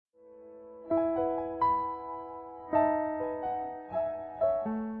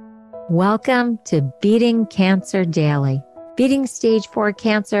Welcome to Beating Cancer Daily. Beating stage 4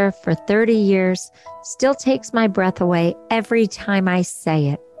 cancer for 30 years still takes my breath away every time I say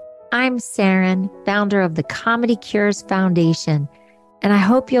it. I'm Saren, founder of the Comedy Cures Foundation, and I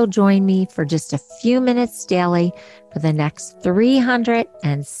hope you'll join me for just a few minutes daily for the next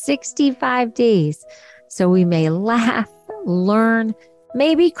 365 days so we may laugh, learn,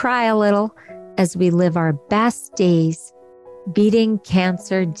 maybe cry a little as we live our best days beating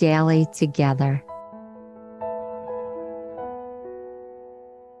cancer daily together.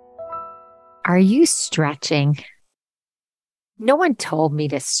 Are you stretching? No one told me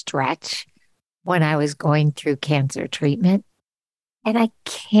to stretch when I was going through cancer treatment, and I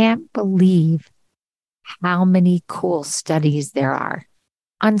can't believe how many cool studies there are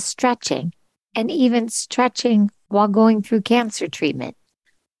on stretching and even stretching while going through cancer treatment.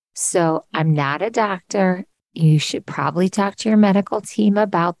 So I'm not a doctor. You should probably talk to your medical team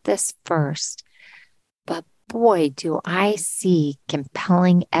about this first. But boy, do I see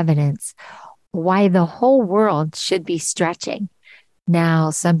compelling evidence why the whole world should be stretching. Now,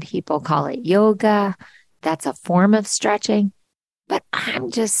 some people call it yoga. That's a form of stretching. But I'm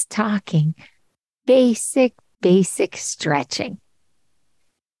just talking basic stretching.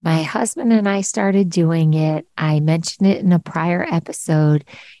 My husband and I started doing it. I mentioned it in a prior episode.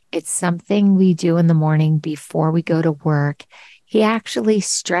 It's something we do in the morning before we go to work. He actually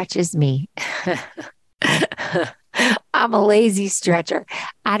stretches me. I'm a lazy stretcher.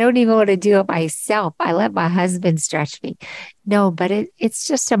 I don't even want to do it myself. I let my husband stretch me. No, but it's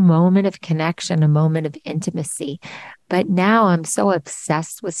just a moment of connection, a moment of intimacy. But now I'm so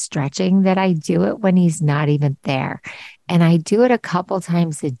obsessed with stretching that I do it when he's not even there. And I do it a couple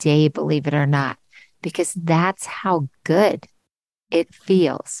times a day, believe it or not, because that's how good it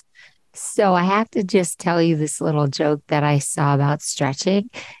feels. So I have to just tell you this little joke that I saw about stretching,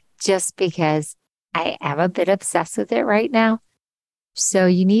 just because I am a bit obsessed with it right now. So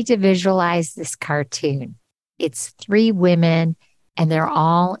you need to visualize this cartoon. It's 3 women and they're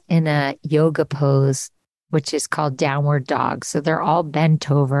all in a yoga pose, which is called downward dog. So they're all bent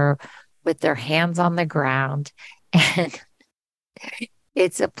over with their hands on the ground. And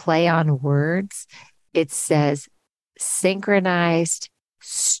it's a play on words. It says synchronized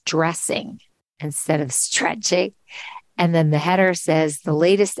stressing instead of stretching. And then the header says the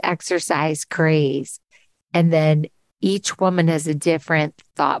latest exercise craze. And then each woman has a different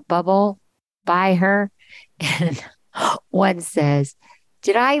thought bubble by her. And one says,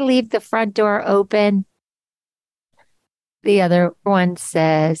 "Did I leave the front door open?" The other one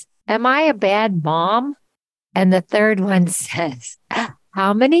says, "Am I a bad mom?" And the third one says,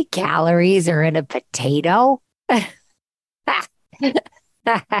 "How many calories are in a potato?"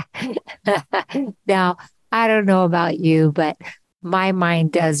 Now, I don't know about you, but my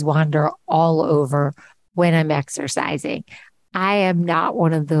mind does wander all over when I'm exercising. I am not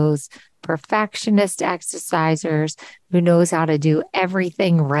one of those perfectionist exercisers who knows how to do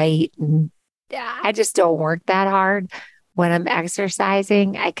everything right. And I just don't work that hard. When I'm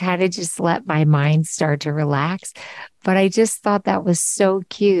exercising, I kind of just let my mind start to relax. But I just thought that was so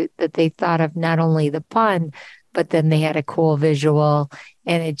cute that they thought of not only the pun, but then they had a cool visual,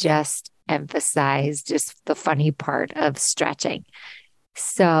 and it just emphasized just the funny part of stretching.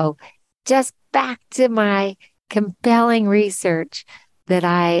 So just back to my compelling research that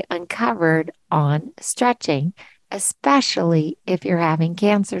I uncovered on stretching, especially if you're having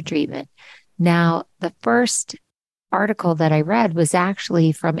cancer treatment. Now, the first article that I read was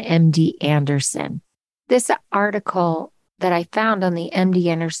actually from MD Anderson. This article that I found on the MD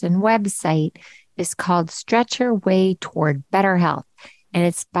Anderson website is called Stretch Your Way Toward Better Health, and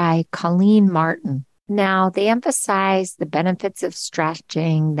it's by Colleen Martin. Now, they emphasize the benefits of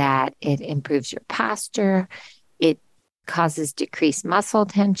stretching, that it improves your posture, it causes decreased muscle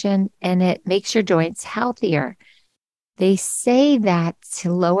tension, and it makes your joints healthier. They say that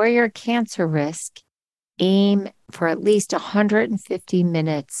to lower your cancer risk, aim for at least 150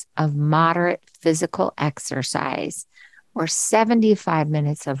 minutes of moderate physical exercise or 75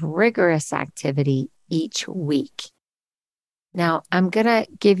 minutes of rigorous activity each week. Now, I'm going to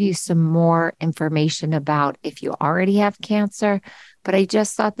give you some more information about if you already have cancer, but I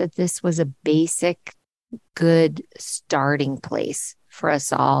just thought that this was a basic, good starting place for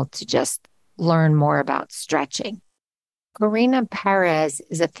us all to just learn more about stretching. Corina Perez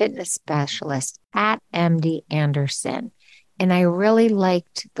is a fitness specialist at MD Anderson, and I really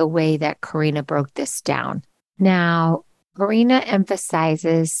liked the way that Corina broke this down. Now, Corina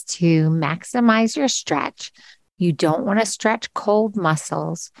emphasizes to maximize your stretch. You don't want to stretch cold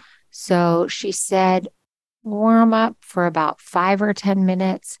muscles. So she said warm up for about 5 or 10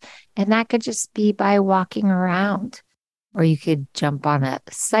 minutes. And that could just be by walking around, or you could jump on a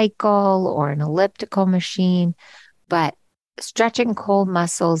cycle or an elliptical machine. But stretching cold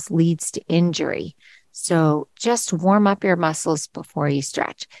muscles leads to injury. So just warm up your muscles before you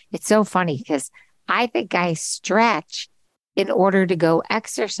stretch. It's so funny because I think I stretch in order to go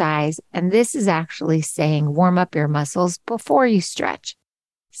exercise. And this is actually saying warm up your muscles before you stretch.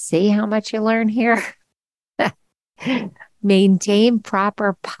 See how much you learn here? Maintain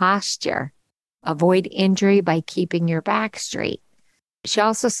proper posture. Avoid injury by keeping your back straight. She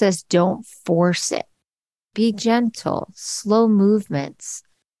also says don't force it. Be gentle, slow movements.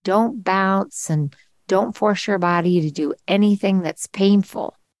 Don't bounce and don't force your body to do anything that's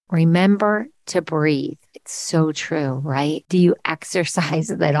painful. Remember to breathe. It's so true, right? Do you exercise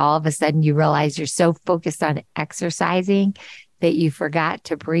and then all of a sudden you realize you're so focused on exercising that you forgot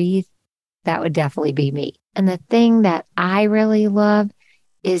to breathe? That would definitely be me. And the thing that I really love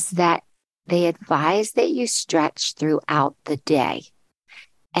is that they advise that you stretch throughout the day.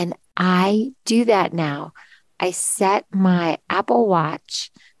 And I do that now. I set my Apple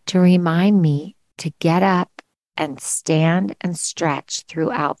Watch to remind me to get up and stand and stretch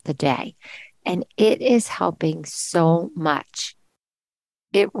throughout the day. And it is helping so much.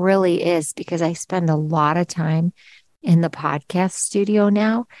 It really is, because I spend a lot of time in the podcast studio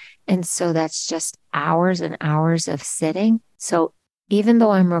now. And so that's just hours and hours of sitting. So even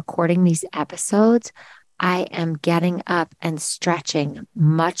though I'm recording these episodes, I am getting up and stretching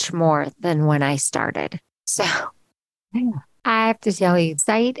much more than when I started. So I have to tell you,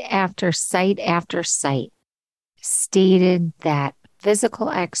 site after site after site stated that physical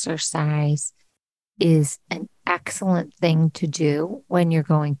exercise is an excellent thing to do when you're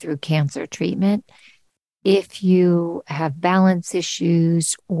going through cancer treatment. If you have balance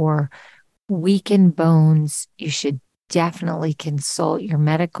issues or weakened bones, you should definitely consult your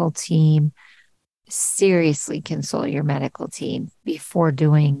medical team. Seriously consult your medical team before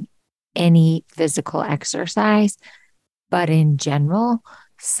doing any physical exercise. But in general,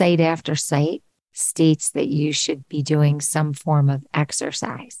 site after site states that you should be doing some form of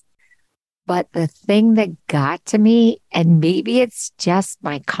exercise. But the thing that got to me, and maybe it's just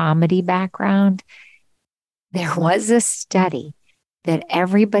my comedy background, there was a study that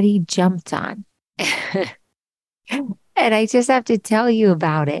everybody jumped on. And I just have to tell you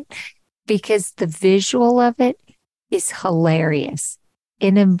about it because the visual of it is hilarious.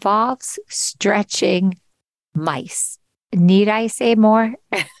 It involves stretching mice. Need I say more?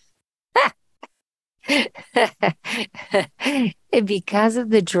 Because of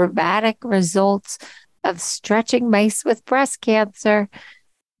the dramatic results of stretching mice with breast cancer,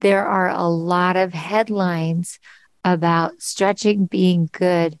 there are a lot of headlines about stretching being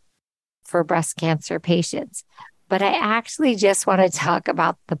good for breast cancer patients. But I actually just want to talk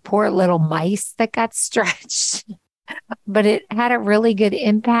about the poor little mice that got stretched. But it had a really good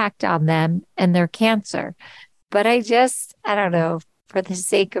impact on them and their cancer. But I don't know, for the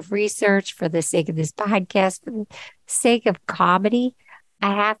sake of research, for the sake of this podcast, for the sake of comedy,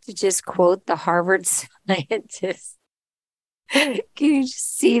 I have to just quote the Harvard scientists. Can you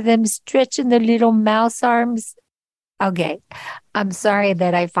just see them stretching their little mouse arms? Okay. I'm sorry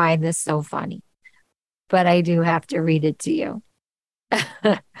that I find this so funny, but I do have to read it to you.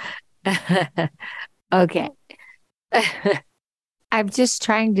 Okay. I'm just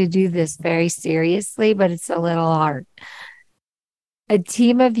trying to do this very seriously, but it's a little hard. A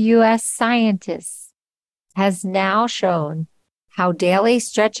team of U.S. scientists has now shown how daily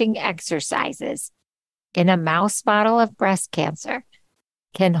stretching exercises in a mouse model of breast cancer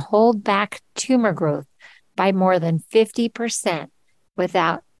can hold back tumor growth by more than 50%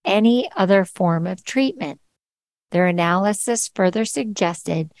 without any other form of treatment. Their analysis further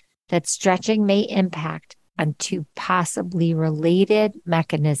suggested that stretching may impact on two possibly related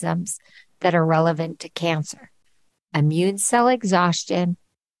mechanisms that are relevant to cancer: immune cell exhaustion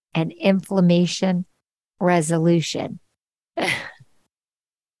and inflammation resolution.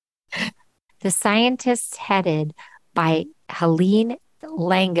 The scientists, headed by Helene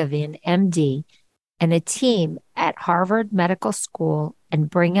Langevin, MD, and a team at Harvard Medical School and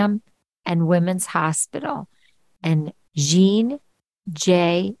Brigham and Women's Hospital, and Jean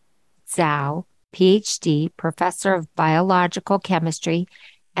J. Zhao, PhD, professor of biological chemistry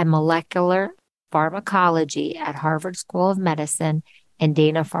and molecular pharmacology at Harvard School of Medicine and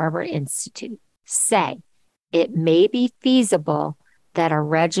Dana-Farber Institute, say it may be feasible that a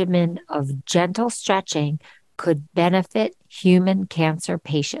regimen of gentle stretching could benefit human cancer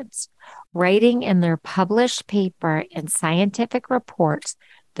patients. Writing in their published paper in Scientific Reports,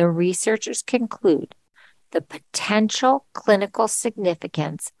 the researchers conclude The potential clinical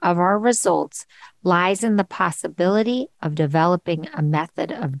significance of our results lies in the possibility of developing a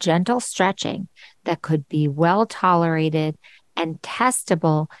method of gentle stretching that could be well tolerated and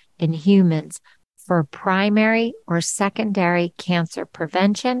testable in humans for primary or secondary cancer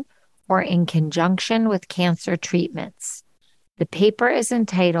prevention or in conjunction with cancer treatments. The paper is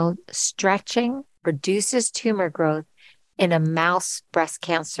entitled Stretching Reduces Tumor Growth in a Mouse Breast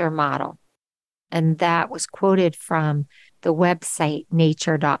Cancer Model. And that was quoted from the website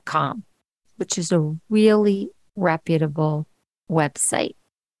nature.com, which is a really reputable website.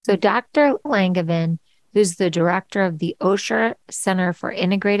 So Dr. Langevin, who's the director of the Osher Center for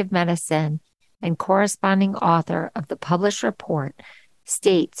Integrative Medicine and corresponding author of the published report,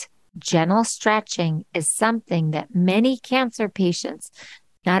 states gentle stretching is something that many cancer patients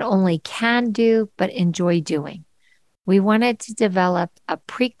not only can do, but enjoy doing. We wanted to develop a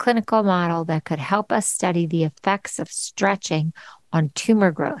preclinical model that could help us study the effects of stretching on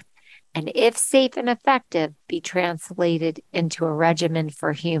tumor growth, and if safe and effective, be translated into a regimen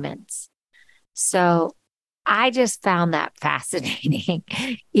for humans. So I just found that fascinating,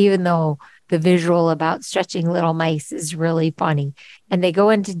 even though the visual about stretching little mice is really funny. And they go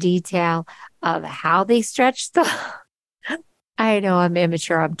into detail of how they stretch the, I know I'm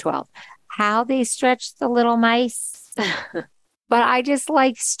immature, I'm 12, how they stretch the little mice. But I just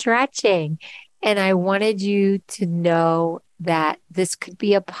like stretching. And I wanted you to know that this could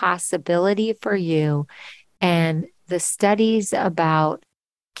be a possibility for you. And the studies about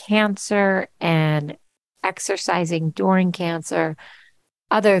cancer and exercising during cancer,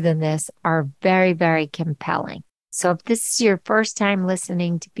 other than this, are very, very compelling. So if this is your first time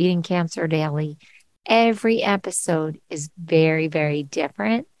listening to Beating Cancer Daily, every episode is very, very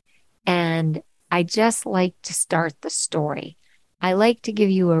different. And I just like to start the story. I like to give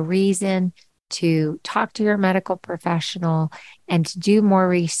you a reason to talk to your medical professional and to do more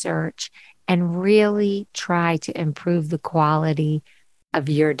research and really try to improve the quality of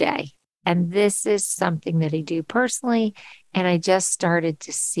your day. And this is something that I do personally. And I just started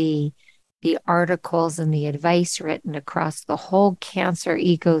to see the articles and the advice written across the whole cancer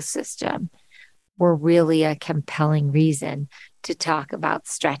ecosystem were really a compelling reason to talk about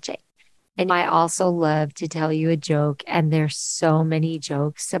stretching. And I also love to tell you a joke, and there's so many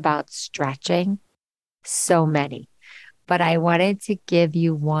jokes about stretching, so many. But I wanted to give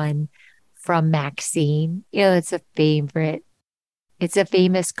you one from Maxine. You know, it's a favorite. It's a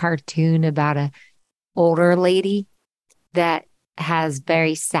famous cartoon about a older lady that has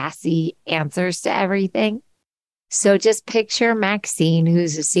very sassy answers to everything. So just picture Maxine,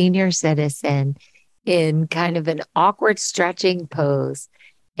 who's a senior citizen, in kind of an awkward stretching pose.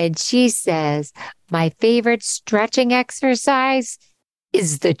 And she says, my favorite stretching exercise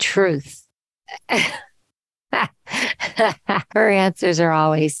is the truth. Her answers are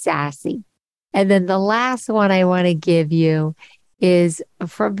always sassy. And then the last one I want to give you is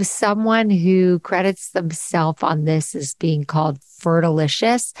from someone who credits themselves on this as being called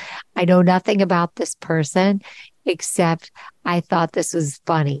Fertilicious. I know nothing about this person, except I thought this was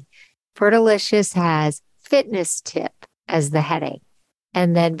funny. Fertilicious has fitness tip as the heading.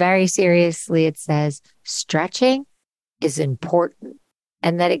 And then very seriously, it says, stretching is important.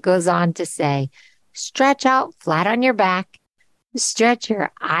 And then it goes on to say, stretch out flat on your back, stretch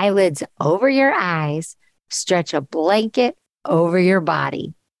your eyelids over your eyes, stretch a blanket over your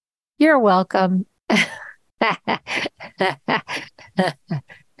body. You're welcome.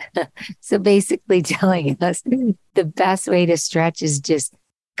 So basically telling us the best way to stretch is just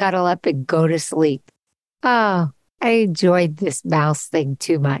cuddle up and go to sleep. Oh, I enjoyed this mouse thing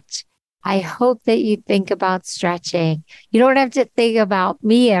too much. I hope that you think about stretching. You don't have to think about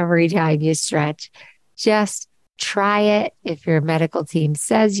me every time you stretch. Just try it if your medical team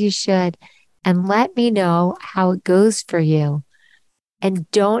says you should, and let me know how it goes for you. And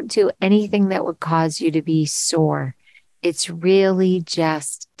don't do anything that would cause you to be sore. It's really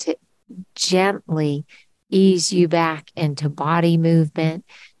just to gently ease you back into body movement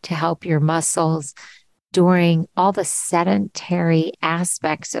to help your muscles during all the sedentary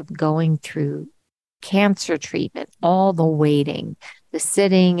aspects of going through cancer treatment, all the waiting, the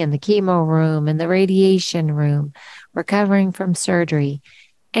sitting in the chemo room and the radiation room, recovering from surgery.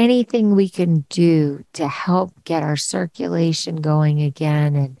 Anything we can do to help get our circulation going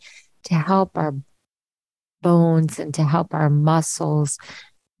again and to help our bones and to help our muscles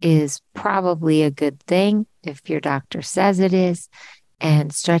is probably a good thing if your doctor says it is.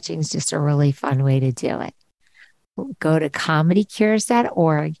 And stretching is just a really fun way to do it. Go to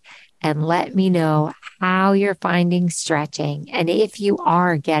comedycures.org and let me know how you're finding stretching. And if you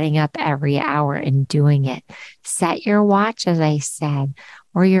are getting up every hour and doing it, set your watch, as I said,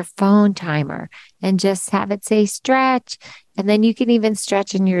 or your phone timer and just have it say stretch. And then you can even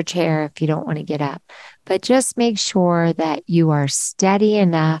stretch in your chair if you don't want to get up. But just make sure that you are steady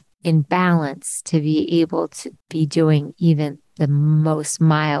enough in balance to be able to be doing even the most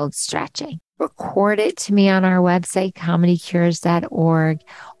mild stretching. Record it to me on our website, comedycures.org,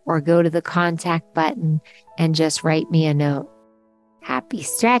 or go to the contact button and just write me a note. Happy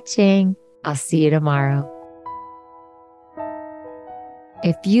stretching. I'll see you tomorrow.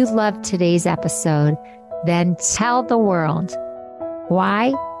 If you loved today's episode, then tell the world.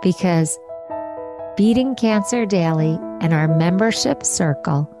 Why? Because Beating Cancer Daily and our membership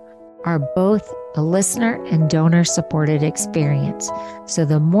circle are both a listener and donor supported experience. So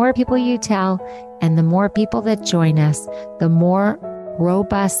the more people you tell and the more people that join us, the more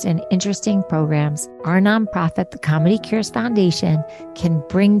robust and interesting programs our nonprofit, the Comedy Cures Foundation, can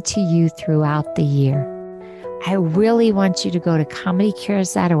bring to you throughout the year. I really want you to go to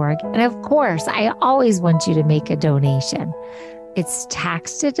comedycures.org. And of course, I always want you to make a donation. It's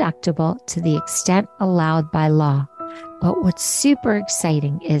tax deductible to the extent allowed by law. But what's super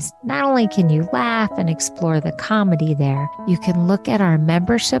exciting is not only can you laugh and explore the comedy there, you can look at our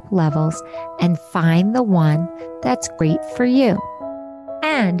membership levels and find the one that's great for you.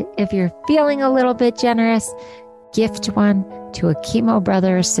 And if you're feeling a little bit generous, gift one to a chemo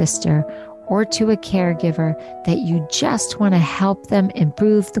brother or sister or to a caregiver that you just want to help them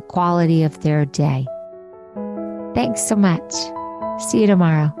improve the quality of their day. Thanks so much. See you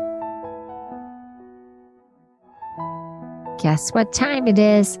tomorrow. Guess what time it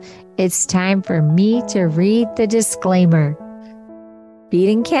is? It's time for me to read the disclaimer.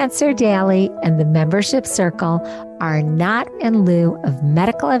 Beating Cancer Daily and the membership circle are not in lieu of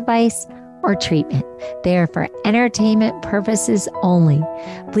medical advice or treatment. They are for entertainment purposes only.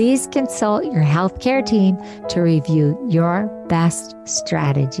 Please consult your healthcare team to review your best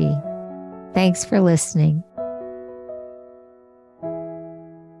strategy. Thanks for listening.